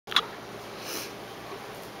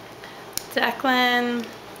Declan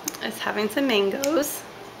is having some mangoes.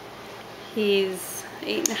 He's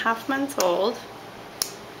 8.5 months old,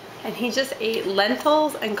 and he just ate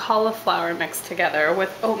lentils and cauliflower mixed together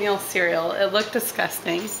with oatmeal cereal. It looked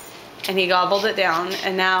disgusting, and he gobbled it down,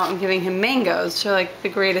 and now I'm giving him mangoes, which are like the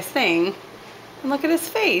greatest thing. And look at his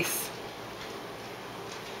face.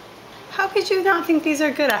 How could you not think these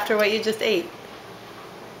are good after what you just ate?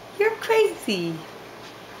 You're crazy.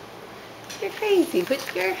 You're crazy.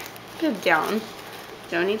 Put your bib down. You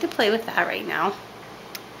don't need to play with that right now.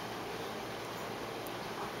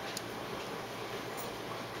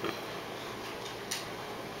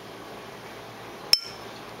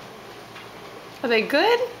 Are they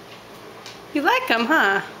good? You like them,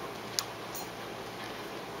 huh?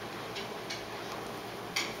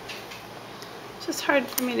 It's just hard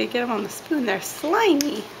for me to get them on the spoon. They're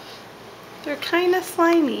slimy. They're kind of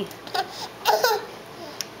slimy.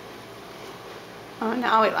 Oh,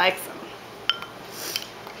 now he likes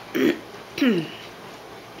them.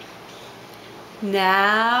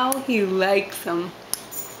 Now he likes them.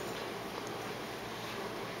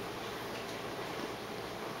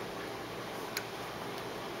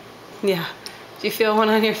 Yeah. Do you feel one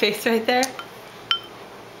on your face right there?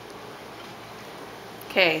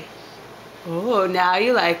 Okay. Oh, now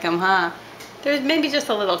you like them, huh? They're maybe just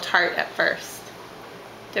a little tart at first.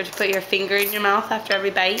 Do you have to put your finger in your mouth after every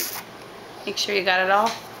bite? Make sure you got it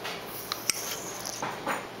all.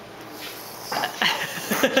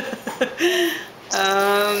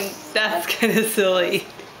 That's kind of silly.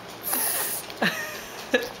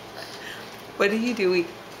 What are you doing?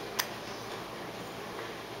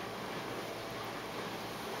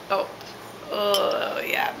 Oh,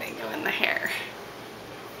 yeah, mango in the hair.